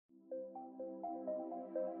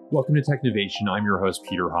Welcome to Technovation. I'm your host,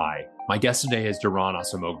 Peter High. My guest today is Daron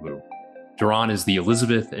Acemoglu. Daron is the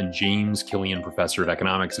Elizabeth and James Killian Professor of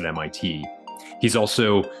Economics at MIT. He's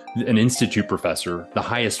also an institute professor, the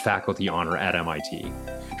highest faculty honor at MIT.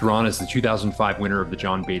 Daron is the 2005 winner of the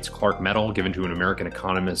John Bates Clark Medal, given to an American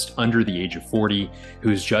economist under the age of 40, who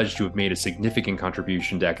is judged to have made a significant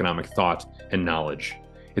contribution to economic thought and knowledge.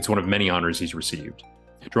 It's one of many honors he's received.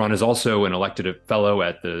 Daron is also an elected fellow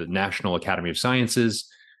at the National Academy of Sciences,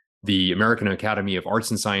 the American Academy of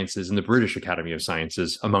Arts and Sciences, and the British Academy of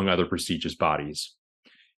Sciences, among other prestigious bodies.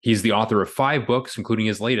 He's the author of 5 books, including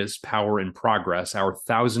his latest, Power and Progress, Our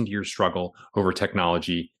 1,000-Year Struggle Over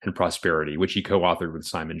Technology and Prosperity, which he co-authored with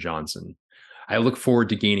Simon Johnson. I look forward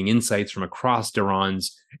to gaining insights from across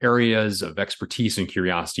Daron's areas of expertise and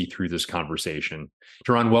curiosity through this conversation.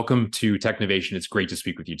 Daron, welcome to Technovation. It's great to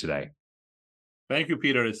speak with you today. Thank you,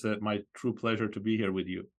 Peter. It's my true pleasure to be here with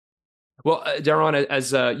you. Well, Daron,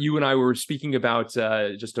 as you and I were speaking about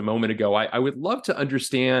just a moment ago, I would love to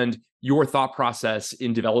understand your thought process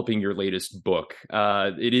in developing your latest book.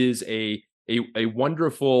 It is a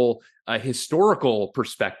wonderful historical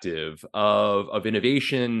perspective of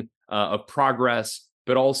innovation, of progress,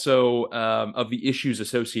 but also of the issues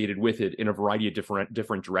associated with it in a variety of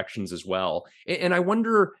different directions as well. And I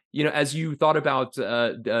wonder, as you thought about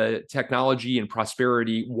technology and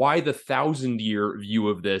prosperity, why the 1,000-year view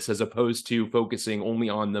of this as opposed to focusing only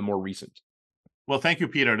on the more recent? Well, thank you,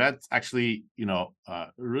 Peter. That's actually,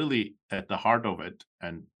 really at the heart of it,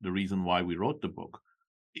 and the reason why we wrote the book.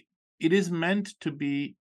 It is meant to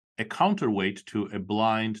be a counterweight to a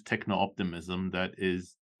blind techno-optimism that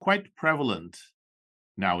is quite prevalent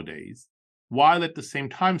nowadays, while at the same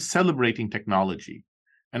time celebrating technology.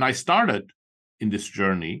 And I started in this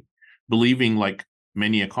journey believing, like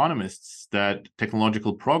many economists, that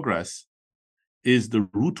technological progress is the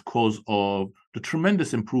root cause of the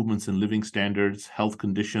tremendous improvements in living standards, health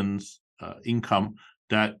conditions, income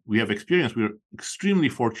that we have experienced. We're extremely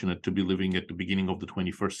fortunate to be living at the beginning of the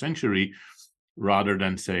 21st century rather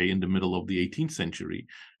than, say, in the middle of the 18th century.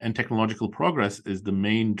 And technological progress is the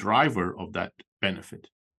main driver of that benefit.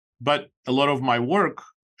 But a lot of my work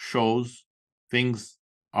shows things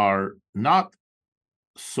are not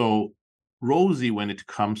so rosy when it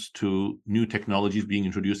comes to new technologies being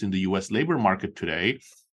introduced in the US labor market today.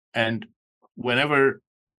 And whenever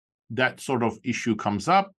that sort of issue comes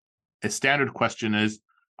up, a standard question is,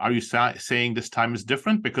 are you saying this time is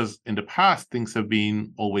different? Because in the past, things have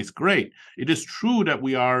been always great. It is true that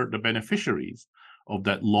we are the beneficiaries of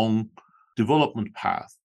that long development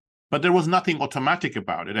path, but there was nothing automatic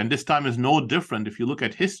about it. And this time is no different. If you look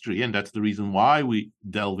at history, and that's the reason why we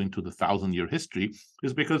delve into the 1,000-year history,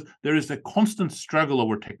 is because there is a constant struggle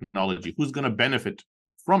over technology. Who's going to benefit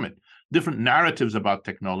from it? Different narratives about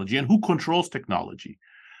technology and who controls technology.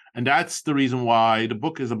 And that's the reason why the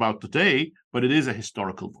book is about today, but it is a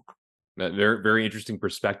historical book. Very, very interesting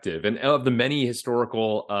perspective. And of the many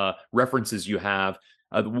historical references you have,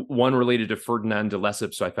 one related to Ferdinand de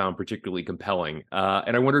Lesseps I found particularly compelling.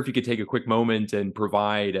 And I wonder if you could take a quick moment and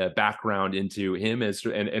provide a background into him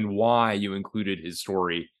and why you included his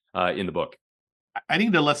story in the book. I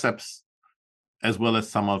think de Lesseps, as well as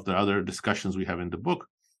some of the other discussions we have in the book,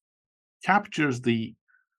 captures the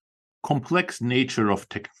complex nature of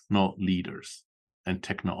techno leaders and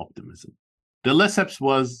techno-optimism. De Lesseps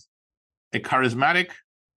was a charismatic,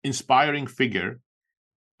 inspiring figure,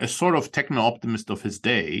 a sort of techno-optimist of his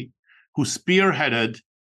day, who spearheaded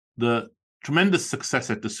the tremendous success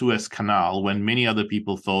at the Suez Canal when many other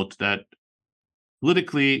people thought that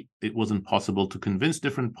politically it wasn't possible to convince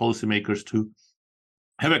different policymakers to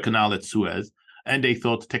have a canal at Suez, and they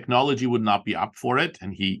thought technology would not be up for it.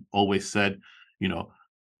 And he always said,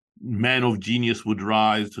 men of genius would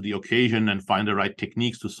rise to the occasion and find the right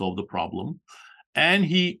techniques to solve the problem. And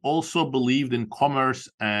he also believed in commerce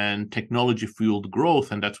and technology-fueled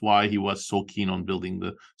growth, and that's why he was so keen on building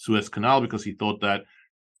the Suez Canal, because he thought that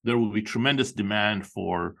there would be tremendous demand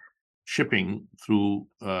for shipping through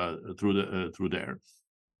there.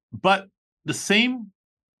 But the same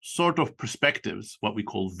sort of perspectives, what we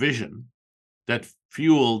call vision, that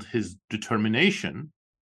fueled his determination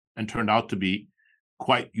and turned out to be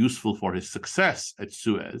quite useful for his success at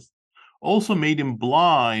Suez, also made him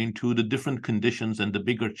blind to the different conditions and the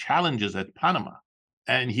bigger challenges at Panama.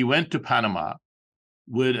 And he went to Panama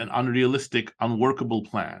with an unrealistic, unworkable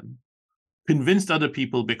plan, convinced other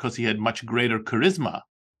people because he had much greater charisma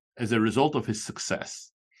as a result of his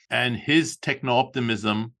success. And his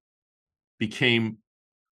techno-optimism became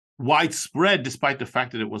widespread, despite the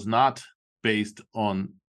fact that it was not based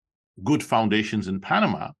on good foundations in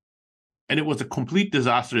Panama. And it was a complete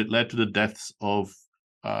disaster. It led to the deaths of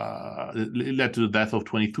it led to the death of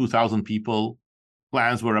 22,000 people.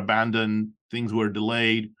 Plans were abandoned, things were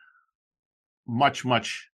delayed. Much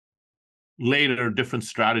later, different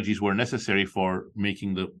strategies were necessary for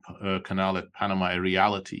making the canal at Panama a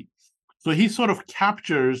reality. So he sort of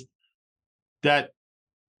captures that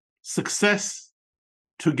success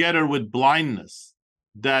together with blindness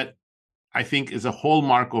that I think is a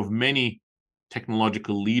hallmark of many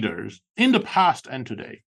technological leaders in the past and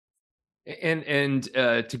today. And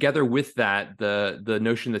together with that, the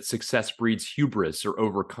notion that success breeds hubris or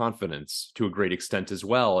overconfidence to a great extent as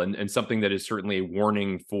well, and something that is certainly a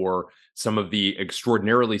warning for some of the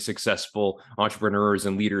extraordinarily successful entrepreneurs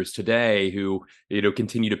and leaders today who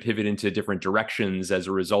continue to pivot into different directions as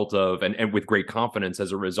a result of and with great confidence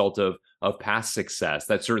as a result of past success.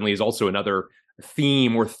 That certainly is also another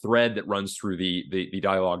theme or thread that runs through the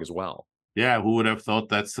dialogue as well. Yeah, who would have thought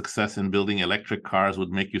that success in building electric cars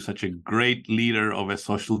would make you such a great leader of a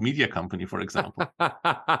social media company, for example? I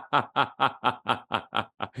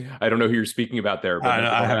don't know who you're speaking about there, but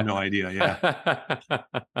I have no idea. Yeah,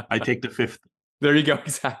 I take the fifth. There you go.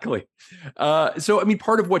 Exactly. So, I mean,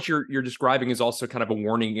 part of what you're describing is also kind of a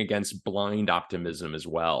warning against blind optimism as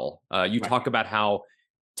well. You talk about how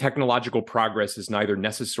technological progress is neither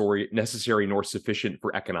necessary nor sufficient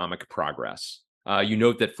for economic progress. You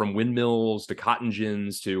note that from windmills to cotton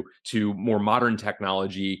gins to more modern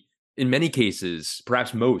technology, in many cases,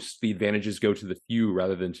 perhaps most, the advantages go to the few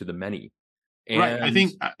rather than to the many. And right. I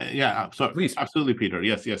think, so please. Absolutely, Peter.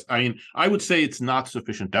 Yes. I mean, I would say it's not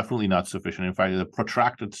sufficient, definitely not sufficient. In fact, it's a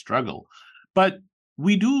protracted struggle. But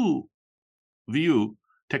we do view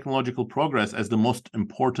technological progress as the most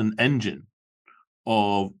important engine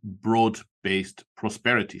of broad-based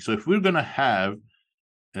prosperity. So if we're going to have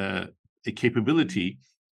a capability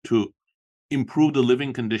to improve the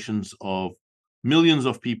living conditions of millions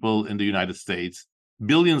of people in the United States,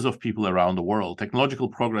 billions of people around the world, technological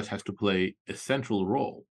progress has to play a central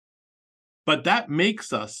role. But that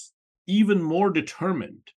makes us even more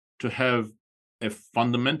determined to have a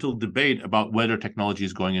fundamental debate about whether technology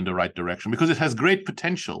is going in the right direction, because it has great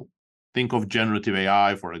potential. Think of generative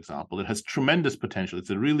AI, for example. It has tremendous potential.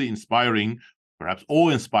 It's a really inspiring, perhaps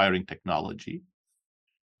awe-inspiring technology.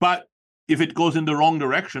 But if it goes in the wrong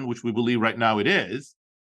direction, which we believe right now it is,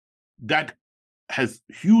 that has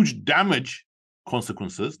huge damaging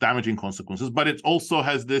consequences, but it also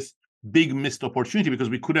has this big missed opportunity because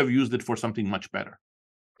we could have used it for something much better.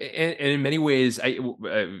 And in many ways,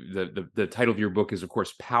 the title of your book is, of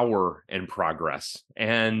course, Power and Progress.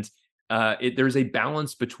 And there's a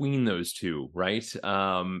balance between those two, right?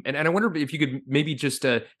 And I wonder if you could maybe just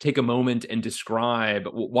take a moment and describe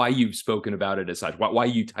why you've spoken about it as such, why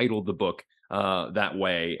you titled the book that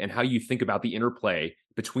way, and how you think about the interplay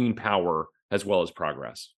between power as well as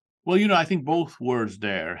progress. Well, I think both words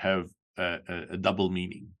there have a double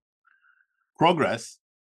meaning. Progress,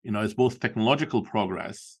 is both technological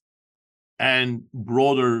progress and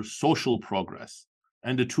broader social progress,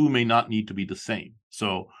 and the two may not need to be the same.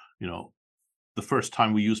 So, the first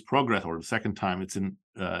time we use progress, or the second time, it's in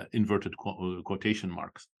inverted quotation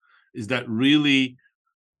marks. Is that really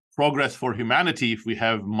progress for humanity if we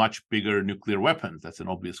have much bigger nuclear weapons? That's an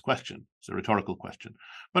obvious question. It's a rhetorical question.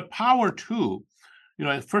 But power too,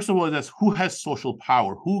 first of all, that's who has social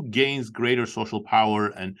power, who gains greater social power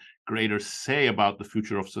and greater say about the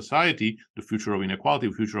future of society, the future of inequality,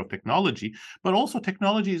 the future of technology. But also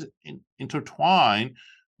technology is intertwined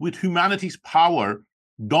with humanity's power,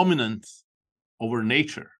 dominance over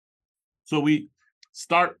nature. So we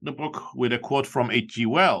start the book with a quote from H.G.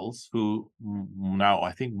 Wells, who now,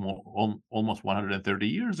 I think, almost 130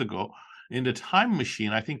 years ago, in the Time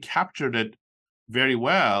Machine, I think captured it very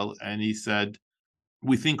well. And he said,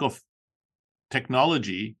 we think of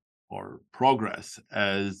technology or progress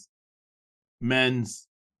as men's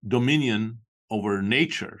dominion over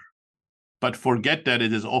nature, but forget that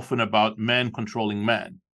it is often about men controlling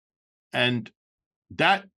men. And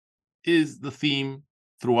that is the theme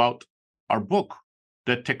throughout our book,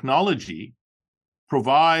 that technology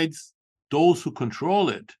provides those who control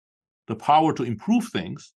it the power to improve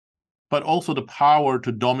things, but also the power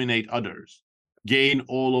to dominate others, gain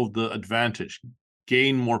all of the advantage,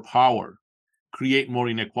 gain more power, create more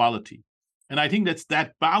inequality. And I think that's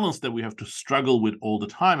that balance that we have to struggle with all the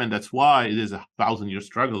time. And that's why it is a 1,000-year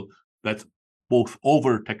struggle that's both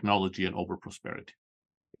over technology and over prosperity.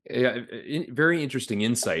 Yeah, very interesting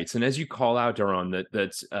insights. And as you call out, Daron,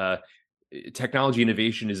 that's technology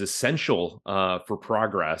innovation is essential for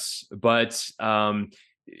progress. But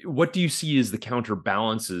what do you see as the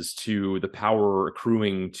counterbalances to the power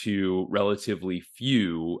accruing to relatively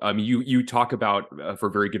few? I mean, you talk about, for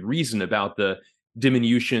very good reason, about the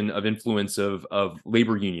diminution of influence of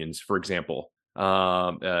labor unions, for example,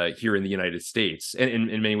 here in the United States, and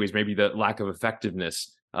in many ways, maybe the lack of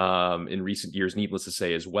effectiveness in recent years, needless to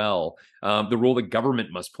say, as well. The role that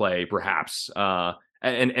government must play, perhaps,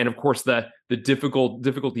 and of course the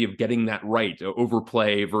difficulty of getting that right,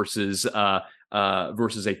 overplay versus a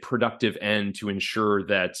productive end to ensure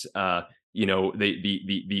that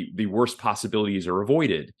the worst possibilities are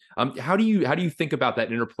avoided. How do you think about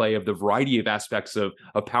that interplay of the variety of aspects of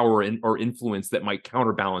power or influence that might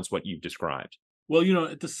counterbalance what you've described? Well,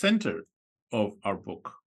 at the center of our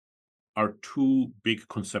book are two big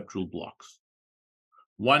conceptual blocks.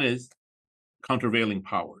 One is countervailing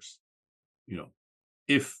powers.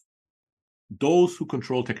 If those who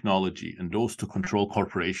control technology and those who control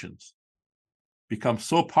corporations become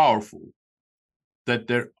so powerful that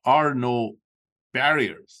there are no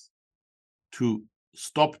barriers to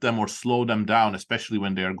stop them or slow them down, especially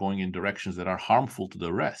when they are going in directions that are harmful to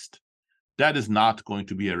the rest, that is not going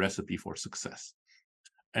to be a recipe for success.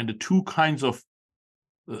 And the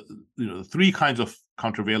three kinds of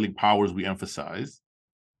countervailing powers we emphasize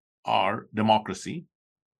are democracy,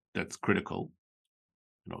 that's critical.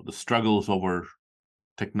 The struggles over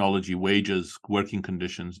technology, wages, working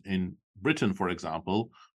conditions in Britain, for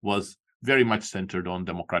example, was very much centered on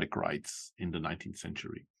democratic rights in the 19th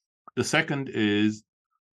century. The second is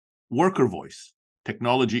worker voice.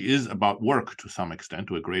 Technology is about work to some extent,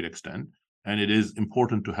 to a great extent, and it is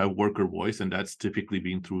important to have worker voice, and that's typically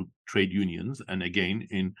been through trade unions. And again,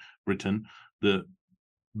 in Britain, the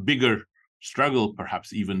bigger struggle,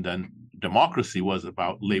 perhaps even than democracy, was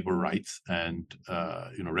about labor rights and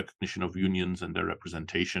recognition of unions and their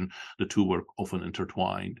representation. The two were often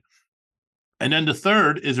intertwined. And then the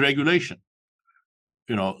third is regulation.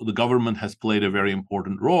 The government has played a very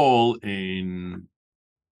important role in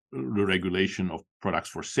the regulation of products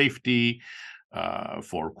for safety,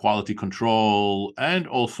 for quality control, and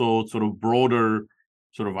also sort of broader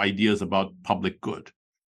sort of ideas about public good.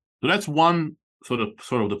 So that's one sort of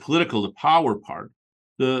the power part.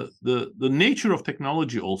 The nature of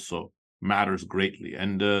technology also matters greatly.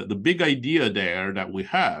 And the big idea there that we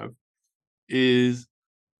have is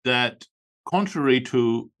that, contrary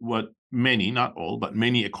to what many, not all, but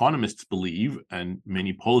many economists believe, and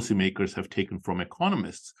many policymakers have taken from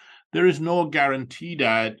economists, there is no guarantee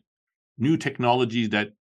that new technologies that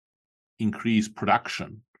increase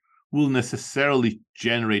production will necessarily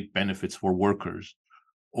generate benefits for workers,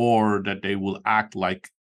 or that they will act like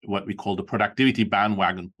what we call the productivity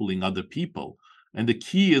bandwagon, pulling other people. And the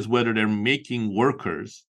key is whether they're making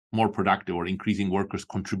workers more productive or increasing workers'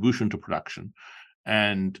 contribution to production.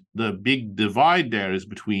 And the big divide there is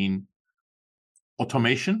between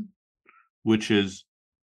automation, which is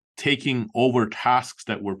taking over tasks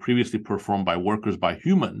that were previously performed by workers by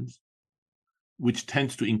humans, which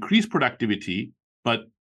tends to increase productivity, but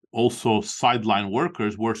also sideline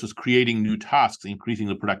workers, versus creating new tasks, increasing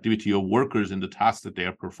the productivity of workers in the tasks that they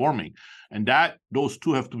are performing. And those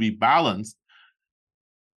two have to be balanced.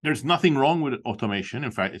 There's nothing wrong with automation.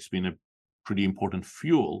 In fact, it's been a pretty important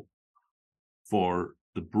fuel for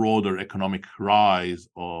the broader economic rise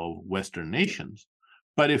of Western nations.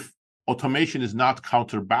 But if automation is not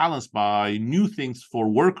counterbalanced by new things for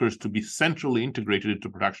workers to be centrally integrated into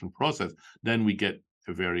production process, then we get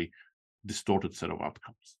a very distorted set of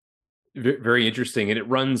outcomes. Very interesting, and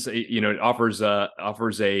it offers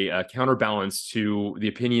a counterbalance to the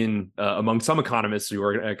opinion among some economists, who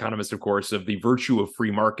are economists, of course, of the virtue of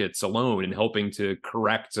free markets alone in helping to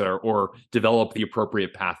correct or develop the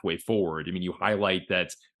appropriate pathway forward. I mean, you highlight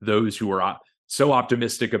that those who are so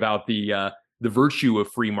optimistic about the virtue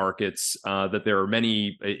of free markets, that there are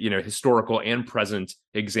many historical and present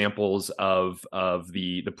examples of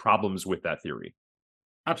the problems with that theory.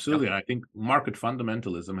 Absolutely. And I think market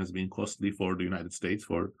fundamentalism has been costly for the United States,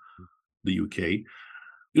 for the UK.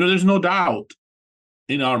 There's no doubt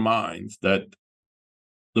in our minds that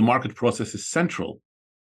the market process is central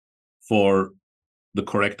for the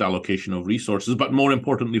correct allocation of resources, but more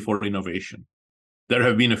importantly, for innovation. There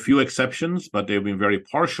have been a few exceptions, but they've been very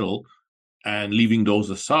partial. And leaving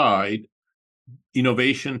those aside,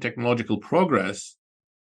 innovation, technological progress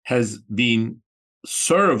has been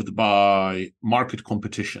served by market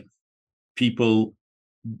competition. People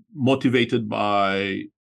motivated by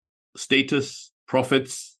status,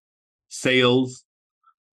 profits, sales,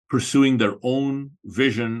 pursuing their own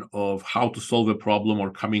vision of how to solve a problem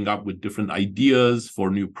or coming up with different ideas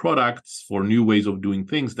for new products, for new ways of doing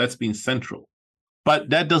things. That's been central.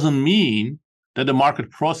 But that doesn't mean that the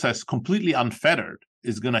market process, completely unfettered,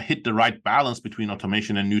 is going to hit the right balance between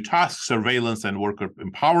automation and new tasks, surveillance and worker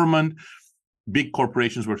empowerment, big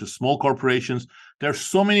corporations versus small corporations. There are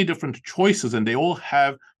so many different choices, and they all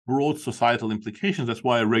have broad societal implications. That's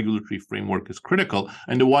why a regulatory framework is critical.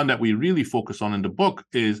 And the one that we really focus on in the book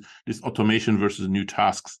is this automation versus new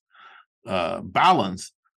tasks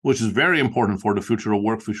balance, which is very important for the future of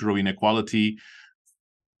work, future of inequality,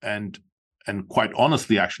 and quite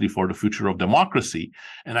honestly, actually, for the future of democracy.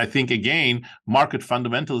 And I think, again, market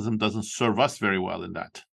fundamentalism doesn't serve us very well in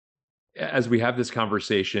that. As we have this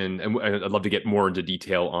conversation, and I'd love to get more into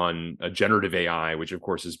detail on generative AI, which of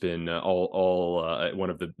course has been one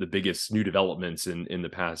of the biggest new developments in the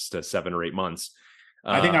past 7 or 8 months.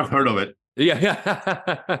 I think I've heard of it.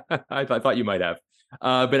 Yeah, I thought you might have.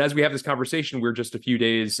 But as we have this conversation, we're just a few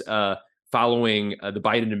days following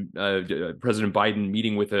President Biden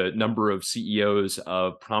meeting with a number of CEOs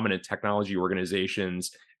of prominent technology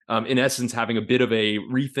organizations, in essence, having a bit of a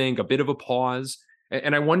rethink, a bit of a pause.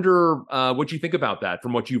 And I wonder what you think about that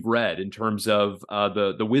from what you've read in terms of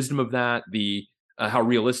the wisdom of that, how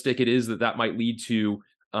realistic it is that might lead to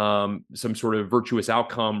some sort of virtuous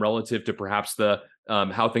outcome relative to perhaps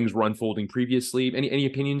how things were unfolding previously. Any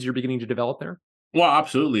opinions you're beginning to develop there? Well,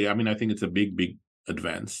 absolutely. I mean, I think it's a big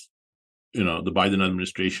advance. The Biden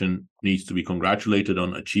administration needs to be congratulated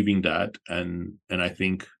on achieving that. And I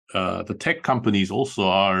think the tech companies also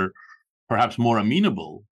are perhaps more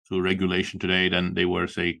amenable to regulation today than they were,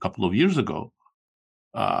 say, a couple of years ago.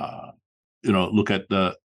 Look at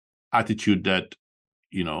the attitude that,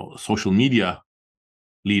 social media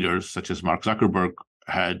leaders such as Mark Zuckerberg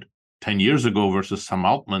had 10 years ago versus Sam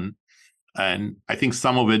Altman. And I think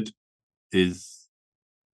some of it is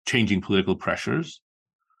changing political pressures.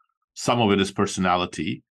 Some of it is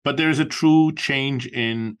personality. But there is a true change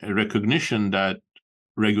in recognition that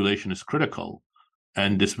regulation is critical.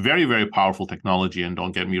 And this very, very powerful technology, and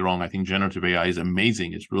don't get me wrong, I think generative AI is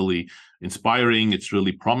amazing. It's really inspiring. It's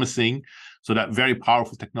really promising. So that very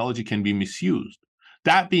powerful technology can be misused.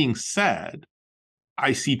 That being said,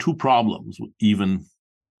 I see two problems, even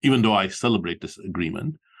though I celebrate this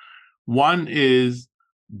agreement. One is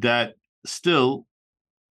that still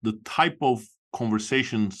the type of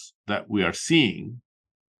conversations that we are seeing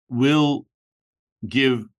will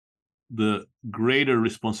give the greater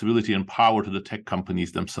responsibility and power to the tech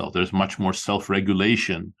companies themselves. There's much more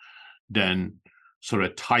self-regulation than sort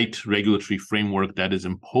of tight regulatory framework that is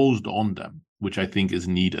imposed on them, which I think is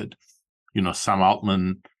needed. Sam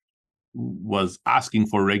Altman was asking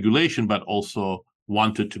for regulation, but also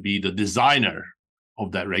wanted to be the designer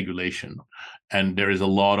of that regulation. And there is a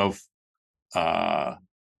lot of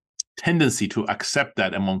tendency to accept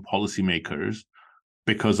that among policymakers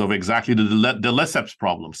because of exactly the Lesseps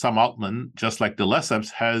problem. Sam Altman, just like the Lesseps,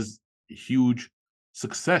 has huge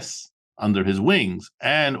success under his wings.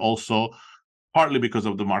 And also, partly because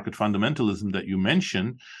of the market fundamentalism that you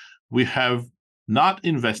mentioned, we have not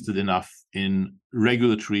invested enough in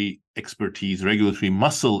regulatory expertise, regulatory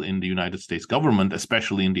muscle in the United States government,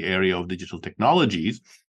 especially in the area of digital technologies.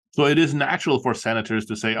 So it is natural for senators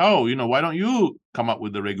to say, why don't you come up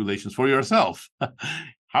with the regulations for yourself?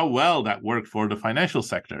 How well that worked for the financial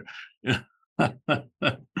sector. But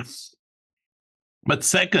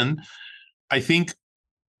second, I think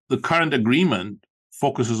the current agreement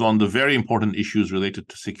focuses on the very important issues related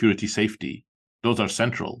to security safety. Those are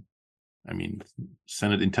central. I mean,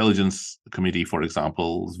 Senate Intelligence Committee, for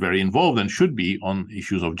example, is very involved and should be on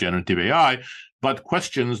issues of generative AI, but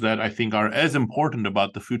questions that I think are as important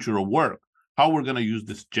about the future of work, how we're going to use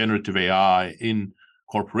this generative AI in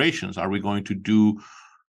corporations. Are we going to do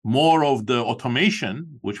more of the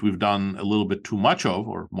automation, which we've done a little bit too much of,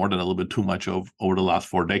 or more than a little bit too much of over the last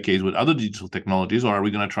 4 decades with other digital technologies, or are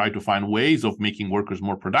we going to try to find ways of making workers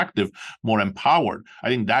more productive, more empowered? I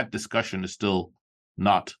think that discussion is still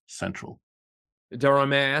not central. Daron,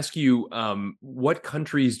 may I ask you, what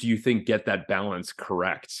countries do you think get that balance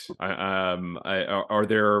correct? Are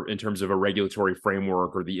there, in terms of a regulatory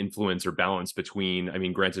framework or the influence or balance between? I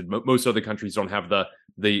mean, granted, most other countries don't have the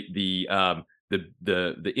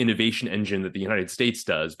innovation engine that the United States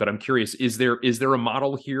does, but I'm curious: is there a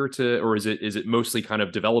model here or is it mostly kind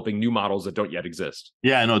of developing new models that don't yet exist?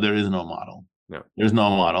 Yeah, no, there is no model. No, there's no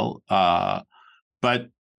model. But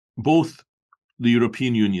both the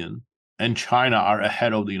European Union and China are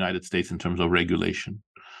ahead of the United States in terms of regulation.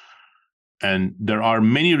 And there are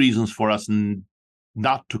many reasons for us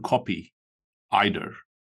not to copy either.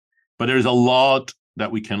 But there's a lot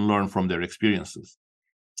that we can learn from their experiences.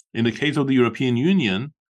 In the case of the European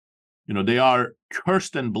Union, they are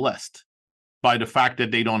cursed and blessed by the fact that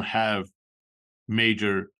they don't have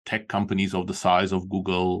major tech companies of the size of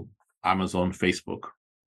Google, Amazon, Facebook,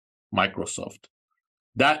 Microsoft.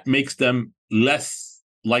 That makes them less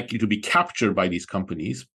likely to be captured by these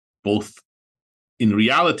companies, both in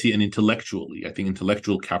reality and intellectually. I think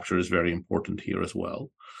intellectual capture is very important here as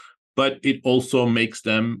well. But it also makes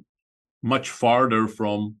them much farther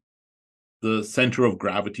from the center of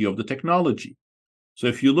gravity of the technology. So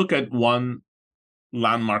if you look at one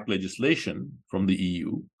landmark legislation from the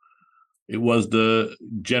EU, it was the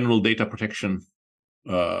General Data Protection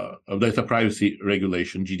Data Privacy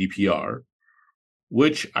Regulation, GDPR,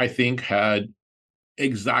 which I think had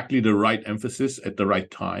exactly the right emphasis at the right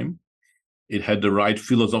time. It had the right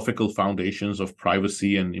philosophical foundations of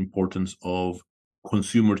privacy and importance of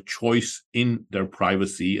consumer choice in their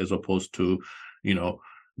privacy, as opposed to,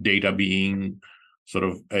 data being sort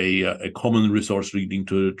of a common resource leading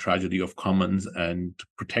to the tragedy of commons, and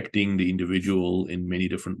protecting the individual in many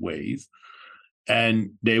different ways.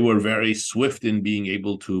 And they were very swift in being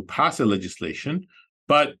able to pass a legislation,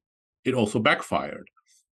 but it also backfired.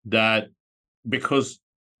 That because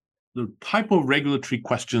the type of regulatory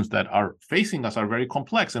questions that are facing us are very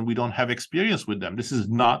complex, and we don't have experience with them. This is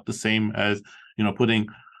not the same as putting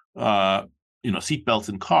seatbelts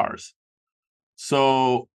in cars.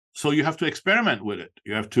 So you have to experiment with it.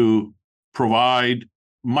 You have to provide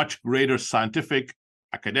much greater scientific,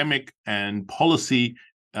 academic, and policy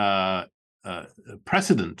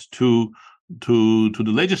precedent to the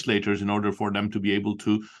legislators in order for them to be able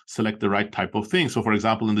to select the right type of thing. So, for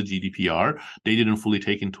example, in the GDPR, they didn't fully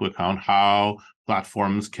take into account how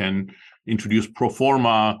platforms can introduce pro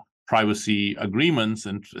forma privacy agreements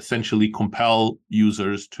and essentially compel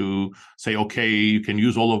users to say, okay, you can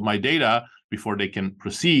use all of my data before they can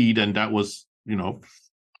proceed. And that was,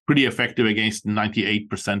 pretty effective against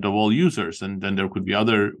 98% of all users. And then there could be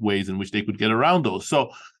other ways in which they could get around those.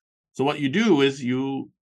 So what you do is you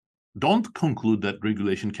don't conclude that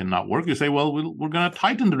regulation cannot work. You say, well, we're going to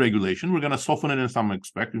tighten the regulation. We're going to soften it in some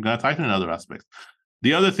aspects. We're going to tighten in other aspects.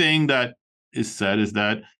 The other thing that is said is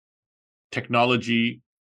that technology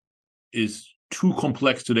is too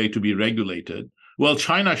complex today to be regulated. Well,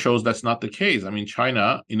 China shows that's not the case. I mean,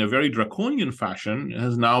 China, in a very draconian fashion,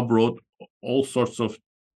 has now brought all sorts of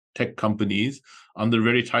tech companies under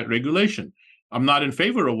very tight regulation. I'm not in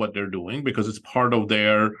favor of what they're doing because it's part of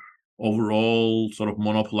their overall sort of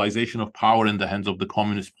monopolization of power in the hands of the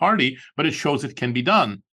Communist Party, but it shows it can be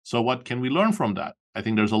done. So what can we learn from that? I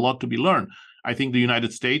think there's a lot to be learned. I think the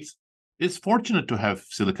United States is fortunate to have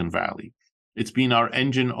Silicon Valley. It's been our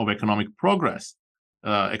engine of economic progress,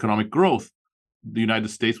 economic growth. The United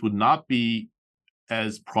States would not be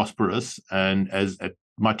as prosperous and as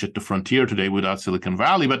much at the frontier today without Silicon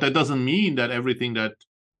Valley, but that doesn't mean that everything that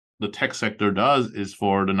the tech sector does is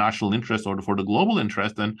for the national interest or for the global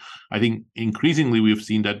interest. And I think increasingly we've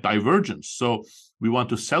seen that divergence. So we want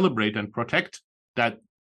to celebrate and protect that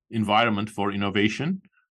environment for innovation,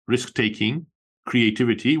 risk-taking,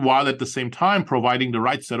 creativity, while at the same time providing the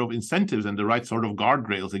right set of incentives and the right sort of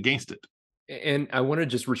guardrails against it. And I want to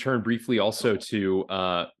just return briefly also to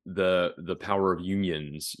the power of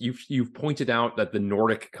unions. You've pointed out that the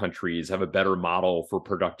Nordic countries have a better model for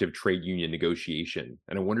productive trade union negotiation,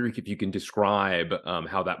 and I wonder if you can describe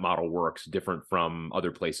how that model works, different from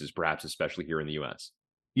other places, perhaps especially here in the U.S.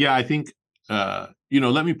 Yeah, I think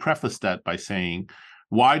let me preface that by saying,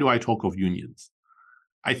 why do I talk of unions?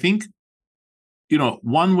 I think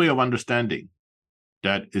one way of understanding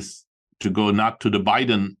that is to go not to the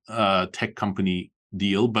Biden tech company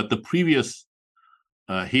deal, but the previous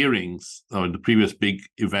hearings or the previous big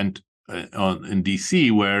event in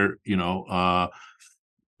DC, where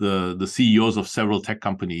the CEOs of several tech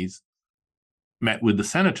companies met with the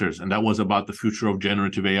senators, and that was about the future of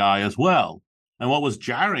generative AI as well. And what was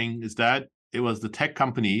jarring is that it was the tech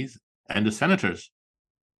companies and the senators,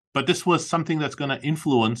 but this was something that's going to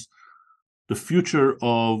influence the future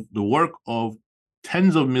of the work of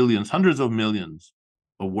tens of millions, hundreds of millions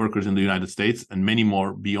of workers in the United States and many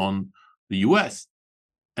more beyond the US.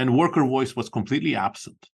 And worker voice was completely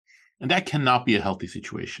absent. And that cannot be a healthy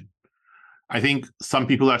situation. I think some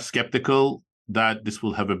people are skeptical that this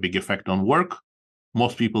will have a big effect on work.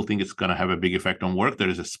 Most people think it's going to have a big effect on work. There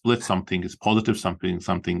is a split. Something is positive, something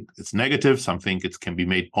is negative, something it can be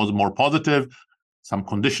made more positive, some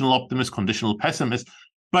conditional optimist, conditional pessimist.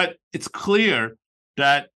 But it's clear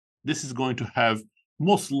that this is going to have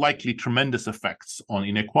most likely tremendous effects on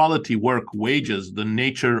inequality, work, wages, the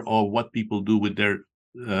nature of what people do with their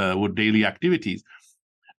with daily activities.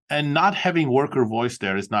 And not having worker voice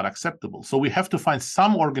there is not acceptable. So we have to find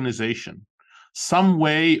some organization, some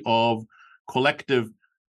way of collective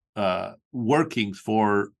workings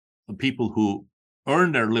for the people who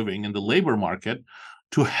earn their living in the labor market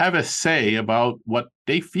to have a say about what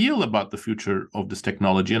they feel about the future of this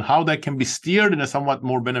technology and how that can be steered in a somewhat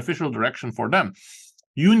more beneficial direction for them.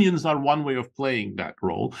 Unions are one way of playing that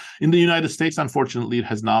role. In the United States, unfortunately, it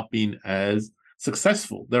has not been as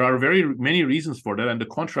successful. There are very many reasons for that. And the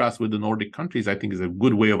contrast with the Nordic countries, I think, is a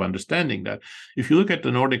good way of understanding that. If you look at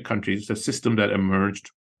the Nordic countries, it's a system that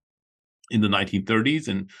emerged in the 1930s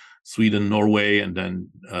in Sweden, Norway, and then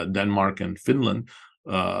Denmark and Finland,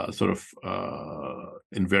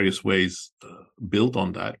 in various ways built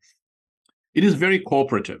on that. It is very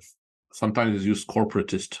cooperative. Sometimes it's used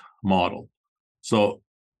corporatist model. So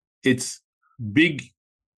it's big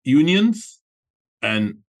unions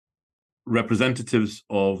and representatives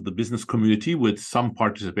of the business community with some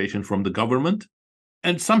participation from the government.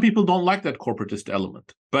 And some people don't like that corporatist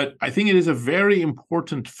element. But I think it is a very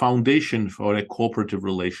important foundation for a cooperative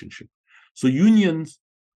relationship. So unions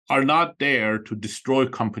are not there to destroy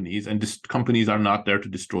companies, and companies are not there to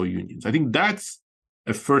destroy unions. I think that's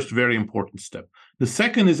a first very important step. The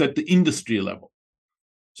second is at the industry level.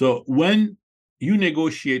 So when you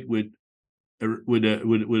negotiate with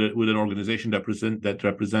an organization that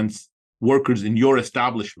represents workers in your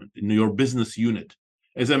establishment, in your business unit,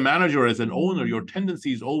 as a manager, as an owner, your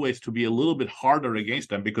tendency is always to be a little bit harder against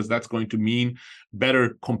them, because that's going to mean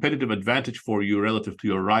better competitive advantage for you relative to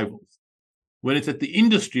your rivals. When it's at the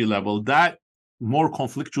industry level, that more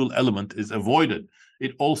conflictual element is avoided.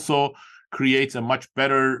 It also creates a much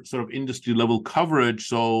better sort of industry level coverage,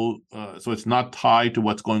 so it's not tied to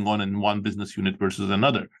what's going on in one business unit versus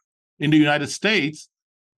another. In the United States,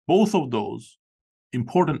 both of those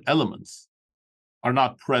important elements are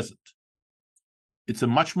not present. It's a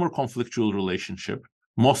much more conflictual relationship.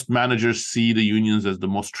 Most managers see the unions as the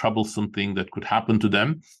most troublesome thing that could happen to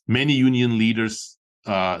them. Many union leaders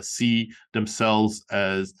see themselves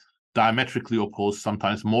as diametrically opposed,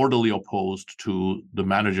 sometimes mortally opposed to the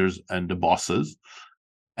managers and the bosses.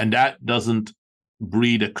 And that doesn't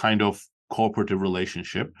breed a kind of cooperative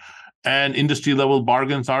relationship. And industry level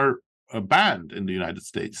bargains are banned in the United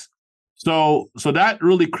States. So that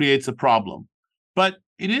really creates a problem. But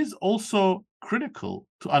it is also critical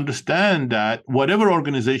to understand that whatever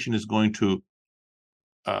organization is going to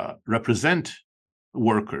represent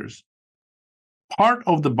workers, part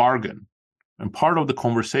of the bargain and part of the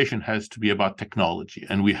conversation has to be about technology.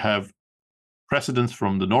 And we have precedents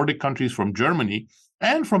from the Nordic countries, from Germany,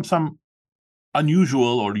 and from some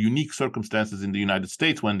unusual or unique circumstances in the United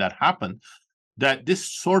States when that happened, that this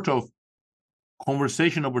sort of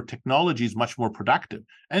conversation over technology is much more productive.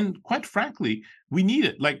 And quite frankly, we need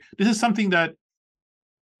it. Like, this is something that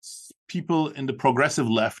people in the progressive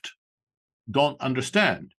left don't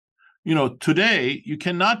understand. You know, today, you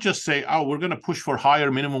cannot just say, oh, we're going to push for higher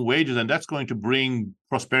minimum wages and that's going to bring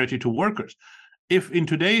prosperity to workers. If in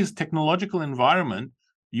today's technological environment,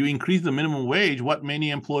 you increase the minimum wage, what many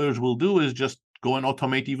employers will do is just go and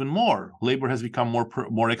automate even more. Labor has become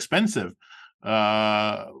more expensive.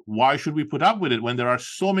 Why should we put up with it when there are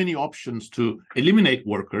so many options to eliminate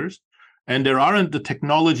workers and there aren't the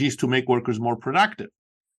technologies to make workers more productive?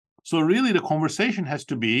 So really the conversation has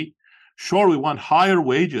to be, sure, we want higher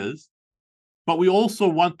wages, but we also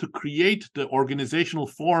want to create the organizational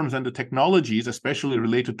forms and the technologies, especially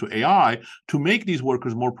related to AI, to make these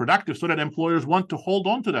workers more productive so that employers want to hold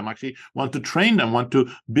on to them, actually want to train them, want to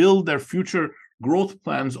build their future growth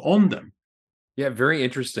plans on them. Yeah, very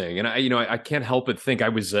interesting. And I can't help but think, I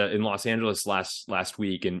was in Los Angeles last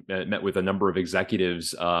week and met with a number of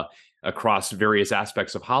executives across various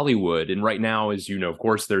aspects of Hollywood. And right now, as you know, of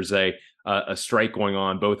course, there's a strike going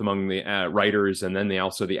on both among the writers and then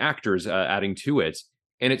also the actors adding to it.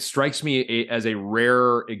 And it strikes me as a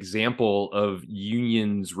rare example of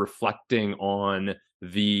unions reflecting on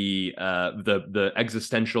the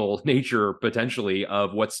existential nature potentially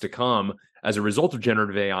of what's to come as a result of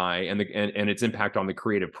generative AI and its impact on the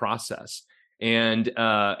creative process. And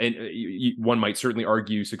one might certainly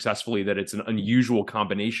argue successfully that it's an unusual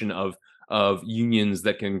combination of unions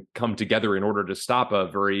that can come together in order to stop a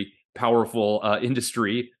very powerful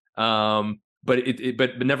industry. But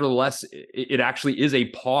nevertheless, it actually is a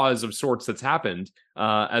pause of sorts that's happened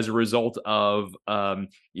as a result of the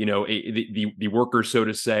workers, so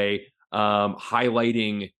to say,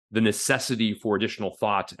 highlighting the necessity for additional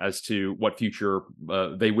thought as to what future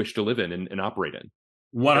they wish to live in and operate in.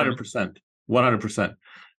 100%. 100%.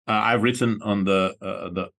 I've written on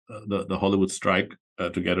the Hollywood strike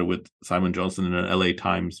together with Simon Johnson in an LA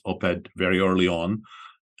Times op-ed very early on,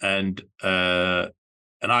 and I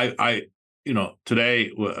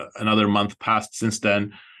today, another month passed since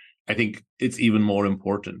then. I think it's even more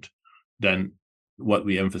important than what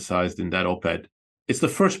we emphasized in that op-ed, it's the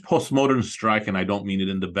first postmodern strike, and I don't mean it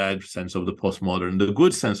in the bad sense of the postmodern, the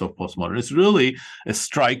good sense of postmodern. It's really a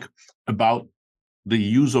strike about the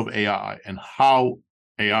use of AI and how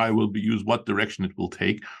AI will be used, what direction it will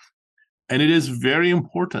take. And it is very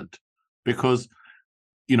important because,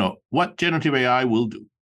 what generative AI will do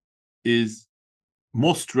is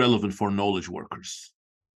most relevant for knowledge workers.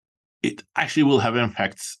 It actually will have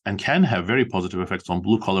impacts and can have very positive effects on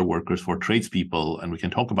blue-collar workers, for tradespeople, and we can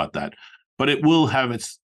talk about that. But it will have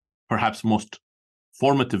its perhaps most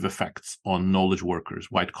formative effects on knowledge workers,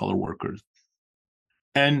 white-collar workers.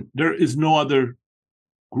 And there is no other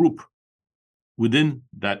group within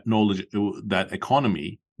that knowledge, that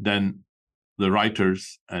economy, than the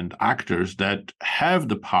writers and actors that have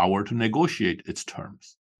the power to negotiate its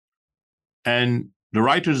terms. And the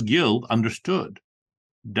Writers Guild understood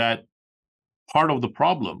that part of the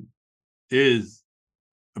problem is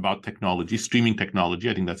about technology, streaming technology.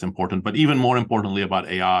 I think that's important, but even more importantly about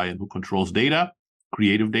AI and who controls data,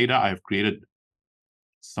 creative data. I have created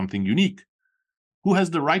something unique. Who has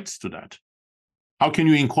the rights to that? How can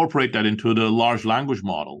you incorporate that into the large language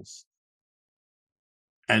models?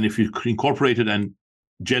 And if you incorporate it and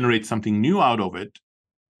generate something new out of it,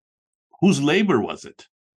 whose labor was it?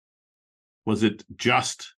 Was it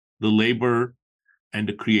just the labor and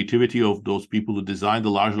the creativity of those people who designed the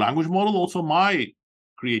large language model? Also my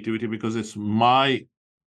creativity, because it's my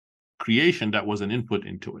creation that was an input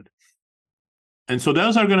into it. And so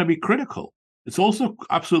those are going to be critical. It's also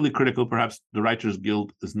absolutely critical, perhaps the Writers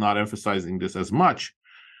Guild is not emphasizing this as much,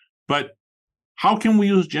 but how can we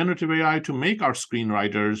use generative AI to make our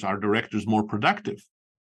screenwriters, our directors more productive?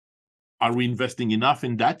 Are we investing enough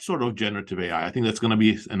in that sort of generative AI? I think that's going to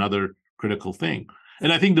be another critical thing.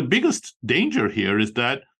 And I think the biggest danger here is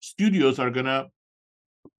that studios are going to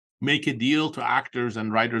make a deal to actors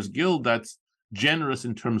and Writers Guild that's generous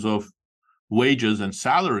in terms of wages and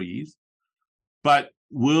salaries, but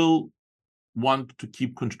will want to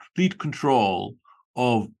keep complete control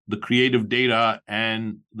of the creative data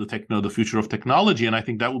and the future of technology. And I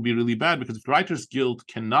think that will be really bad, because if the Writers Guild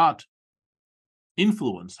cannot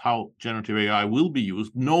influence how generative AI will be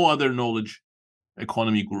used, no other knowledge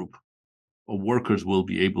economy group of workers will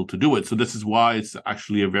be able to do it. So this is why it's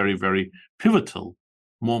actually a very, very pivotal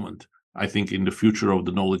moment, I think, in the future of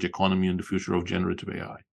the knowledge economy and the future of generative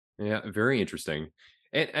AI. Yeah, very interesting.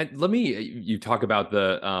 And you talk about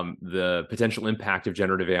the potential impact of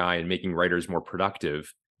generative AI and making writers more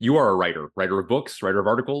productive. You are a writer of books, writer of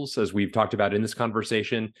articles, as we've talked about in this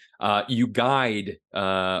conversation. You guide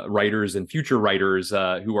writers and future writers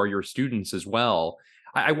who are your students as well.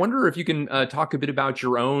 I wonder if you can talk a bit about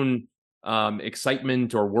your own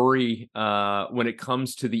excitement or worry when it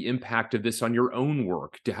comes to the impact of this on your own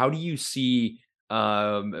work. How do you see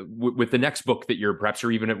with the next book that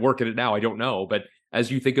you're even at work at it now? I don't know, but as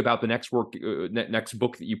you think about the next book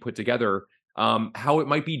that you put together, how it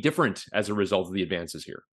might be different as a result of the advances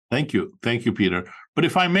here. Thank you, Peter. But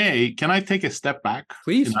if I may, can I take a step back,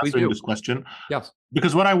 please, in answering this question? Yes.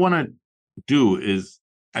 Because what I want to do is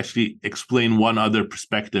actually explain one other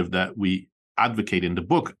perspective that we advocate in the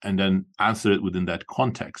book, and then answer it within that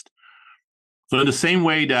context. So in the same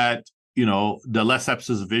way that, de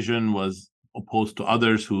Lesseps' vision was opposed to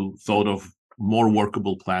others who thought of more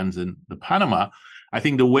workable plans in the Panama, I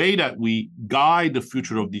think the way that we guide the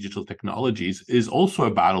future of digital technologies is also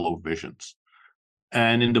a battle of visions.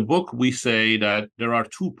 And in the book, we say that there are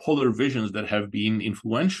two polar visions that have been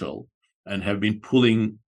influential and have been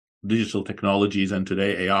pulling digital technologies and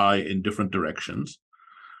today AI in different directions.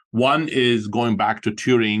 One is going back to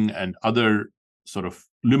Turing and other sort of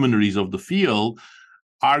luminaries of the field,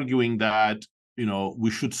 arguing that, we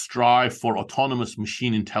should strive for autonomous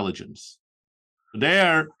machine intelligence.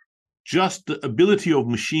 There, just the ability of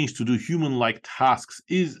machines to do human-like tasks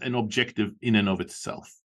is an objective in and of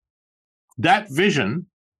itself. That vision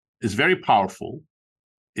is very powerful.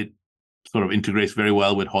 It sort of integrates very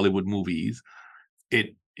well with Hollywood movies.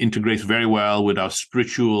 It integrates very well with our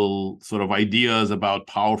spiritual sort of ideas about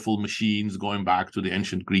powerful machines going back to the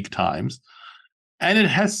ancient Greek times. And it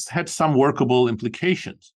has had some workable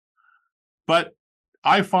implications. But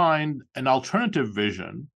I find an alternative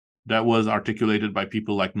vision that was articulated by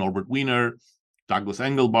people like Norbert Wiener, Douglas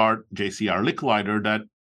Engelbart, J.C.R. Licklider, that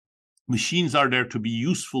machines are there to be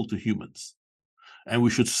useful to humans. And we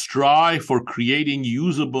should strive for creating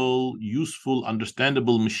usable, useful,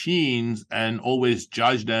 understandable machines, and always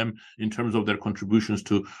judge them in terms of their contributions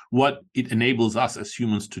to what it enables us as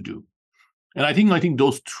humans to do. And I think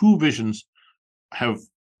those two visions have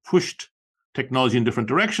pushed technology in different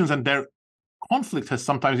directions, and their conflict has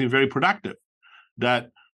sometimes been very productive.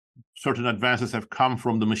 That certain advances have come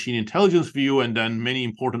from the machine intelligence view, and then many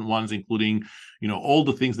important ones, including, all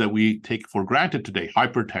the things that we take for granted today: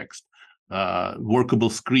 hypertext, workable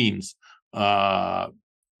screens,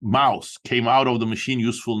 mouse, came out of the machine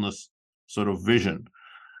usefulness sort of vision.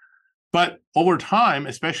 But over time,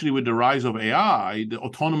 especially with the rise of AI, the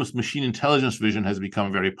autonomous machine intelligence vision has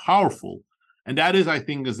become very powerful. And that is, I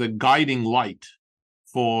think, is a guiding light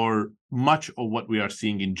for much of what we are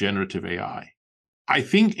seeing in generative AI. I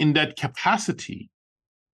think in that capacity,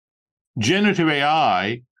 generative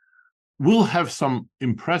AI will have some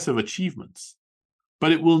impressive achievements,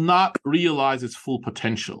 but it will not realize its full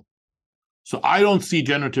potential. So I don't see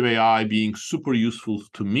generative AI being super useful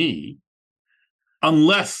to me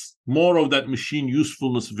unless more of that machine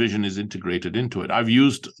usefulness vision is integrated into it. I've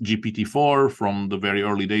used GPT-4 from the very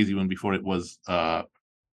early days, even before it was sort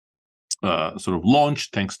of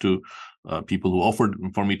launched, thanks to people who offered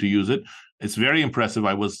for me to use it. It's very impressive.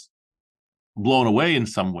 I was blown away in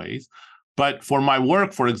some ways. But for my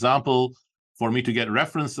work, for example, for me to get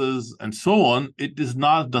references and so on, it does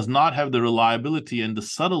not have the reliability and the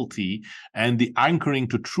subtlety and the anchoring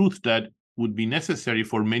to truth that would be necessary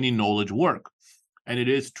for many knowledge work. And it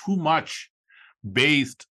is too much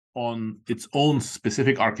based on its own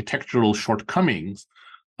specific architectural shortcomings,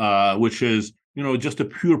 which is, just a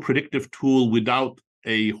pure predictive tool without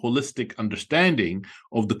a holistic understanding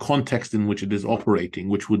of the context in which it is operating,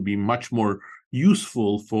 which would be much more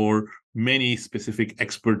useful for many specific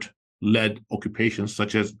expert-led occupations,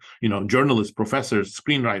 such as, journalists, professors,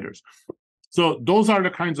 screenwriters. So those are the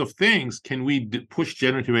kinds of things. Can we push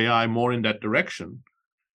generative AI more in that direction?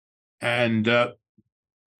 And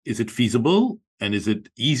is it feasible? And is it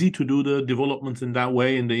easy to do the developments in that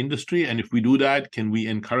way in the industry? And if we do that, can we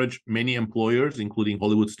encourage many employers, including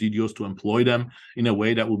Hollywood studios, to employ them in a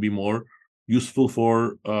way that will be more useful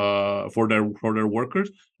for their workers?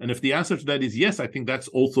 And if the answer to that is yes, I think that's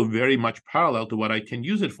also very much parallel to what I can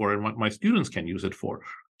use it for and what my students can use it for.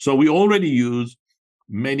 So we already use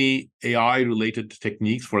many AI-related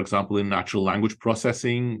techniques, for example, in natural language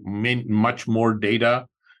processing. Much more data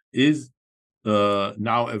is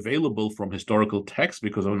now available from historical text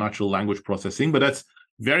because of natural language processing, but that's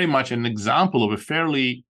very much an example of a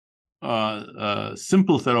fairly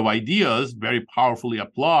simple set of ideas, very powerfully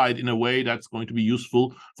applied in a way that's going to be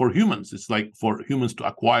useful for humans. It's like for humans to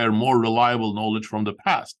acquire more reliable knowledge from the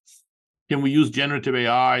past. Can we use generative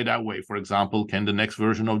AI that way? For example, can the next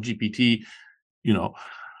version of GPT,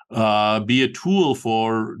 be a tool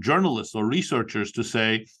for journalists or researchers to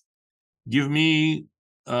say, give me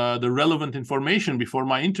the relevant information before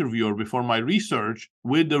my interview or before my research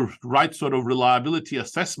with the right sort of reliability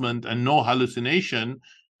assessment and no hallucination,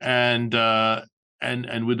 and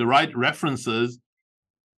with the right references,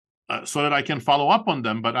 so that I can follow up on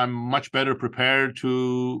them. But I'm much better prepared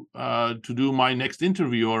to do my next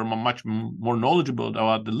interview, or I'm much more knowledgeable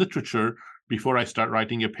about the literature before I start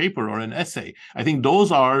writing a paper or an essay. I think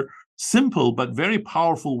those are simple but very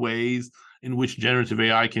powerful ways in which generative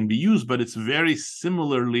AI can be used, but it's very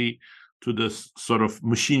similarly to this sort of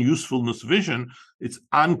machine usefulness vision. It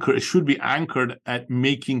should be anchored at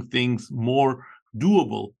making things more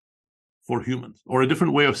doable for humans. Or a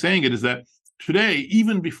different way of saying it is that today,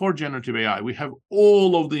 even before generative AI, we have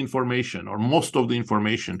all of the information, or most of the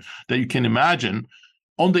information that you can imagine,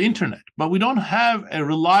 on the internet, but we don't have a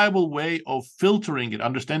reliable way of filtering it,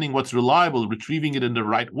 understanding what's reliable, retrieving it in the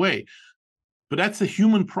right way. But that's a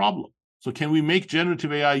human problem. So can we make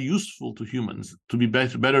generative AI useful to humans to be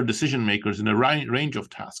better decision makers in a range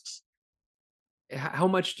of tasks? How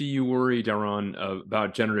much do you worry, Daron,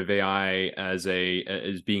 about generative AI as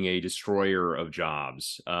being a destroyer of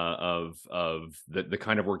jobs, of the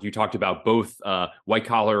kind of work you talked about, both white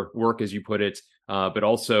collar work, as you put it, but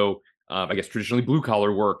also I guess traditionally blue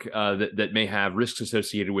collar work that may have risks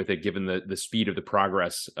associated with it, given the speed of the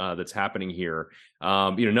progress that's happening here.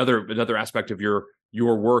 Another aspect of your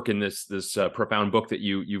work in this profound book that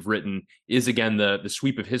you've written is, again, the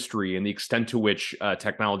sweep of history and the extent to which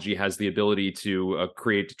technology has the ability to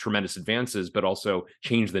create tremendous advances, but also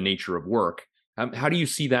change the nature of work. How do you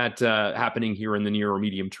see that happening here in the near or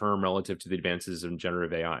medium term relative to the advances in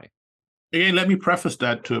generative AI? Again, let me preface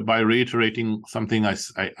that by reiterating something I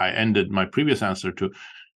ended my previous answer to.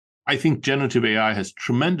 I think generative AI has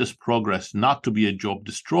tremendous progress, not to be a job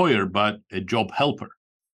destroyer, but a job helper.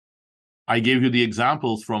 I gave you the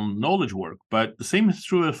examples from knowledge work, but the same is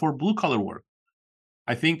true for blue-collar work.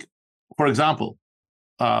 I think, for example,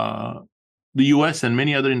 the US and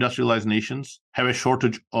many other industrialized nations have a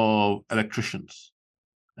shortage of electricians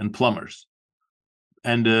and plumbers.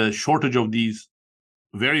 And the shortage of these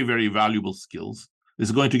very, very valuable skills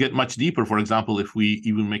is going to get much deeper. For example, if we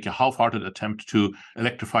even make a half-hearted attempt to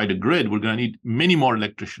electrify the grid, we're going to need many more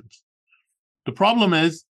electricians. The problem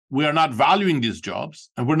is we are not valuing these jobs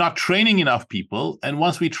and we're not training enough people. And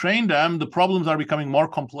once we train them, the problems are becoming more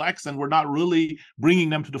complex and we're not really bringing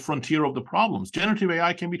them to the frontier of the problems. Generative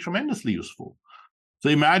AI can be tremendously useful. So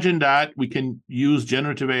imagine that we can use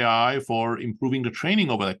generative AI for improving the training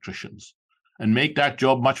of electricians and make that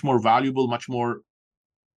job much more valuable, much more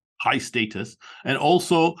high status, and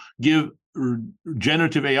also give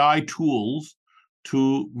generative AI tools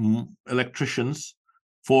to electricians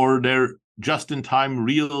for their just-in-time,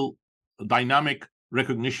 real, dynamic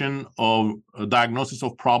recognition of diagnosis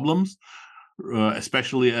of problems,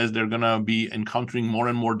 especially as they're going to be encountering more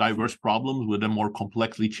and more diverse problems with a more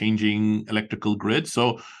complexly changing electrical grid.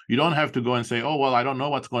 So you don't have to go and say, oh, well, I don't know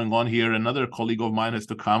what's going on here. Another colleague of mine has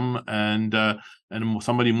to come and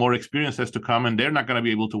somebody more experienced has to come, and they're not going to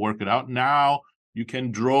be able to work it out. Now you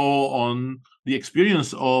can draw on the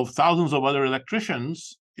experience of thousands of other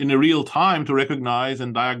electricians in a real time to recognize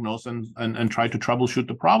and diagnose and try to troubleshoot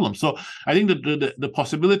the problem. So I think that the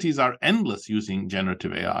possibilities are endless using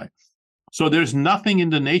generative AI. So there's nothing in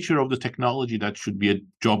the nature of the technology that should be a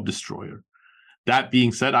job destroyer. That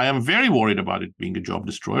being said, I am very worried about it being a job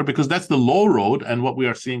destroyer because that's the low road. And what we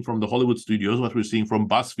are seeing from the Hollywood studios, what we're seeing from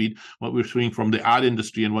BuzzFeed, what we're seeing from the ad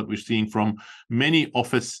industry, and what we're seeing from many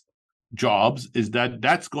office jobs is that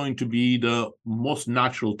that's going to be the most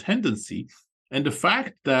natural tendency. And the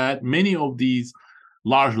fact that many of these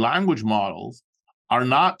large language models are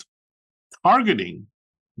not targeting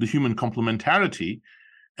the human complementarity,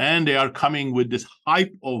 and they are coming with this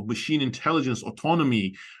hype of machine intelligence,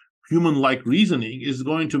 autonomy, human-like reasoning, is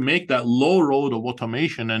going to make that low road of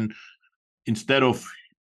automation, and instead of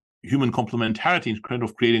human complementarity, instead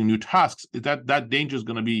of creating new tasks, that danger is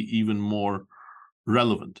going to be even more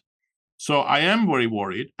relevant. So I am very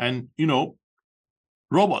worried. And,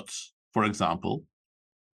 robots, for example,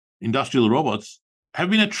 industrial robots have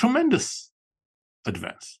been a tremendous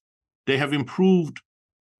advance. They have improved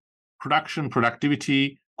production,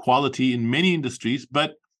 productivity, quality in many industries,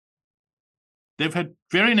 but they've had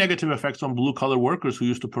very negative effects on blue-collar workers who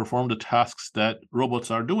used to perform the tasks that robots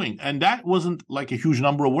are doing. And that wasn't like a huge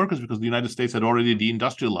number of workers because the United States had already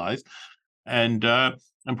deindustrialized. And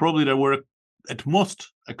probably there were at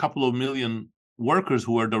most a couple of million workers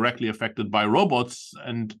who were directly affected by robots,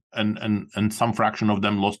 and some fraction of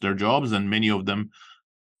them lost their jobs, and many of them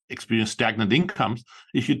experienced stagnant incomes.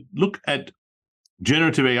 If you look at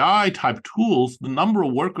generative AI type tools, the number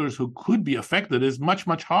of workers who could be affected is much,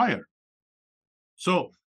 much higher.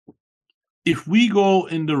 So if we go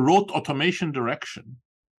in the rote automation direction,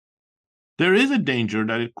 there is a danger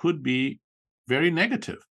that it could be very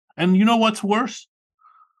negative. And you know what's worse?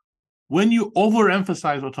 When you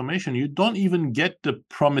overemphasize automation, you don't even get the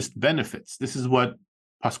promised benefits. This is what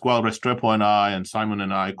Pasquale Restrepo and I and Simon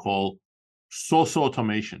and I call so-so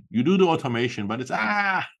automation. You do the automation, but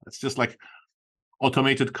it's just like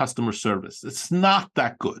automated customer service. It's not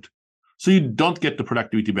that good. So you don't get the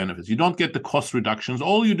productivity benefits. You don't get the cost reductions.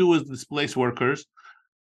 All you do is displace workers.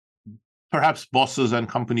 Perhaps bosses and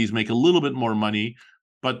companies make a little bit more money,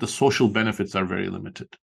 but the social benefits are very limited.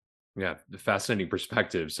 Yeah, fascinating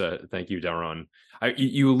perspectives. Thank you, Daron.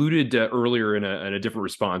 You alluded earlier in a different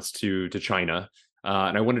response to China,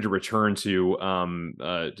 and I wanted to return to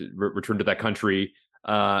that country.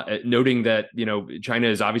 Noting that China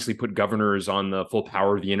has obviously put governors on the full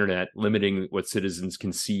power of the internet, limiting what citizens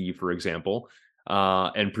can see, for example,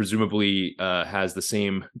 and presumably has the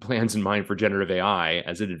same plans in mind for generative AI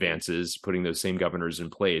as it advances, putting those same governors in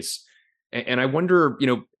place. And I wonder,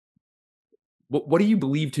 what do you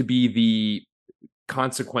believe to be the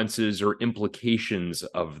consequences or implications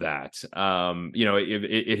of that?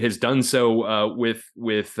 It has done so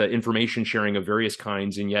with information sharing of various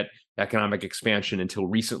kinds, and yet economic expansion until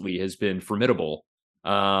recently has been formidable.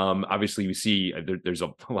 Obviously, we see there's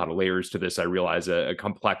a lot of layers to this. I realize a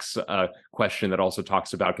complex question that also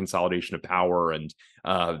talks about consolidation of power and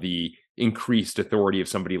the increased authority of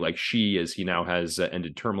somebody like Xi, as he now has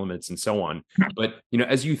ended term limits and so on. But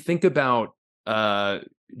as you think about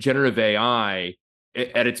generative AI,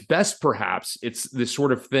 at its best, perhaps it's this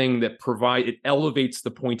sort of thing that it elevates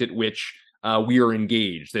the point at which we are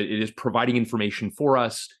engaged, that it is providing information for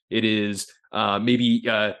us. It is maybe,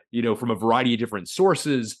 from a variety of different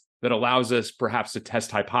sources that allows us perhaps to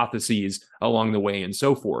test hypotheses along the way and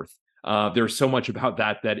so forth. There's so much about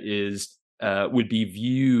that is would be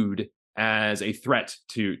viewed as a threat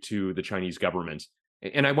to the Chinese government.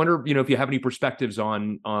 And I wonder, if you have any perspectives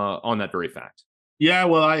on that very fact. Yeah,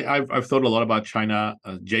 well, I've thought a lot about China.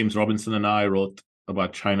 James Robinson and I wrote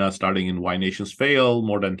about China starting in Why Nations Fail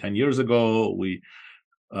more than 10 years ago. We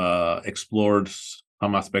explored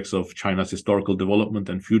some aspects of China's historical development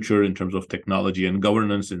and future in terms of technology and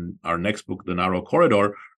governance in our next book, The Narrow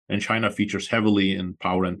Corridor. And China features heavily in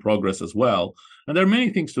Power and Progress as well. And there are many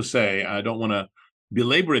things to say. I don't want to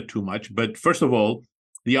belabor it too much. But first of all,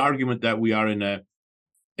 the argument that we are in an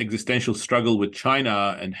existential struggle with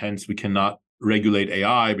China and hence we cannot regulate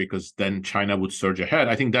AI because then China would surge ahead.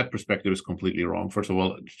 I think that perspective is completely wrong. First of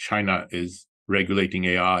all, China is regulating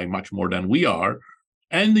AI much more than we are.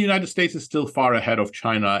 And the United States is still far ahead of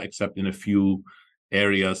China, except in a few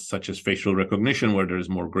areas such as facial recognition, where there is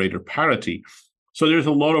more greater parity. So there's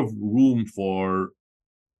a lot of room for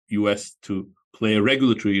US to play a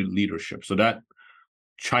regulatory leadership. So that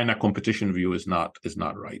China competition view is not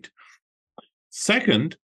right.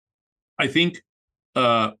 Second, I think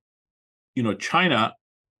China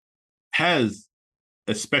has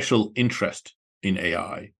a special interest in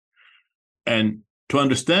AI. And to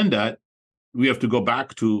understand that, we have to go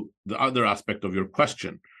back to the other aspect of your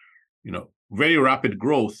question. Very rapid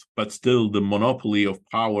growth, but still the monopoly of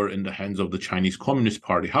power in the hands of the Chinese Communist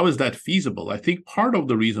Party. How is that feasible? I think part of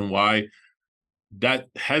the reason why that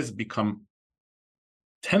has become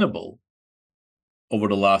tenable over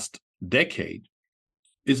the last decade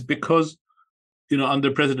is because,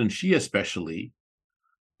 under President Xi especially,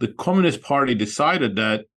 the Communist Party decided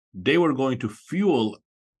that they were going to fuel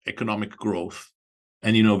economic growth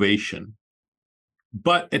and innovation,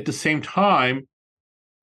 but at the same time,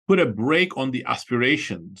 put a brake on the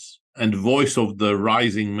aspirations and voice of the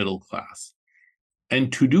rising middle class.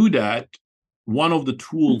 And to do that, one of the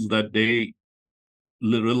tools that they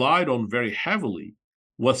relied on very heavily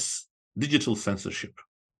was digital censorship.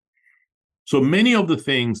 So many of the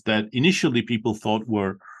things that initially people thought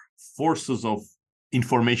were forces of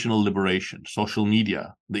informational liberation, social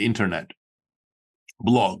media, the internet,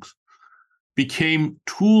 blogs, became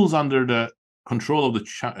tools under the control of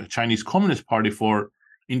the Chinese Communist Party for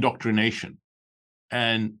indoctrination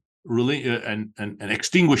and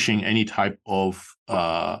extinguishing any type of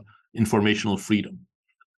informational freedom.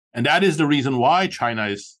 And that is the reason why China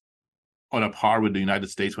is on a par with the United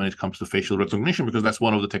States when it comes to facial recognition, because that's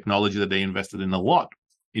one of the technology that they invested in a lot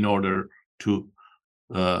in order to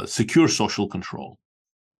secure social control.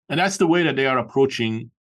 And that's the way that they are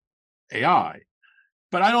approaching AI.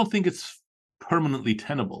 But I don't think it's permanently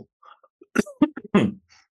tenable.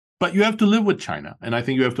 But you have to live with China. And I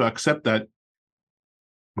think you have to accept that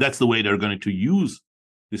that's the way they're going to use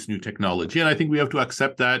this new technology. And I think we have to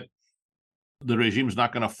accept that the regime is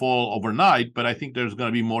not going to fall overnight, but I think there's going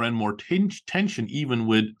to be more and more tension, even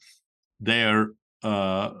with their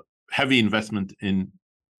heavy investment in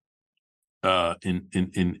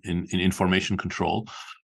information control.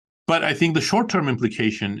 But I think the short-term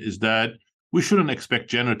implication is that we shouldn't expect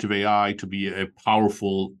generative AI to be a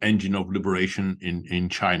powerful engine of liberation in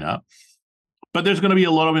China. But there's going to be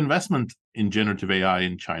a lot of investment in generative AI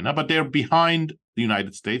in China, but they're behind the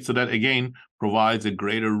United States. So that, again, provides a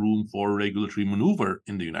greater room for regulatory maneuver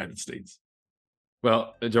in the United States.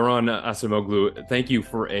 Well, Daron Acemoglu, thank you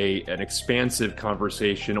for an expansive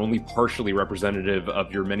conversation, only partially representative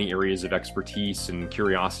of your many areas of expertise and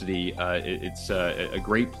curiosity. It's a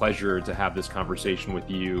great pleasure to have this conversation with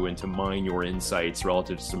you and to mine your insights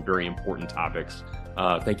relative to some very important topics.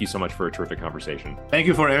 Thank you so much for a terrific conversation. Thank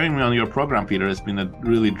you for having me on your program, Peter. It's been a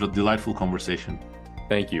really delightful conversation.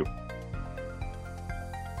 Thank you.